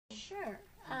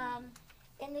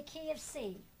in the key of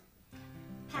C.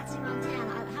 Patsy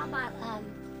Montana. How about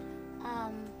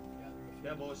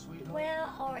Cowboy Sweetheart.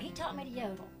 well, or he taught me to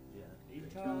yodel Yeah. He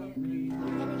taught me.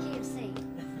 in the key of C.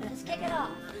 Let's kick it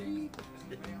off.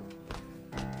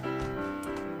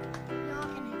 Y'all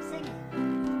can sing it.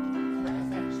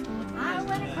 I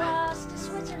went across to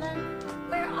Switzerland,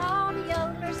 where all the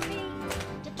yodelers meet,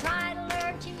 to try to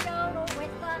learn to yodel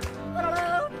with the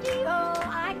yodel-o-dee-o.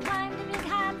 I climbed a big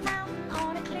high mountain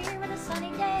on a clear and a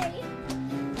sunny day.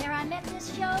 There I met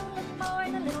this yodeling boy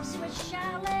in a little Swiss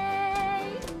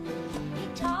chalet. He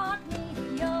taught me to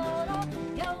yodel,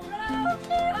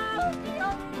 yodel-o-dee-o,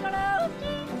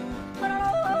 yodel-o-dee,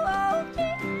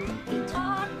 yodel-o-dee. He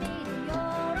taught me to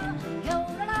yodel,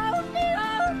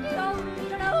 yodel-o-dee-o,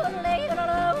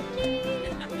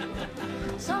 yodel-o-dee.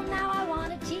 So now I want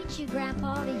to teach you,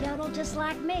 Grandpa, to yodel just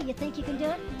like me. You think you can do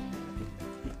it?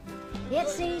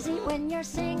 It's easy when you're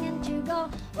singing to go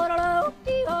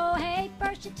yodel-o-dee-o. Hey,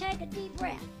 first you take a deep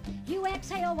breath. You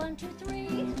exhale 1, 2, 3.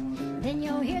 Then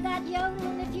you'll hear that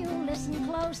yodel if you listen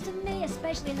close to me,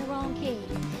 especially in the wrong key.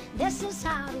 This is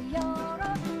how to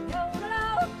yodel,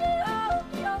 yodel-o-dee-o.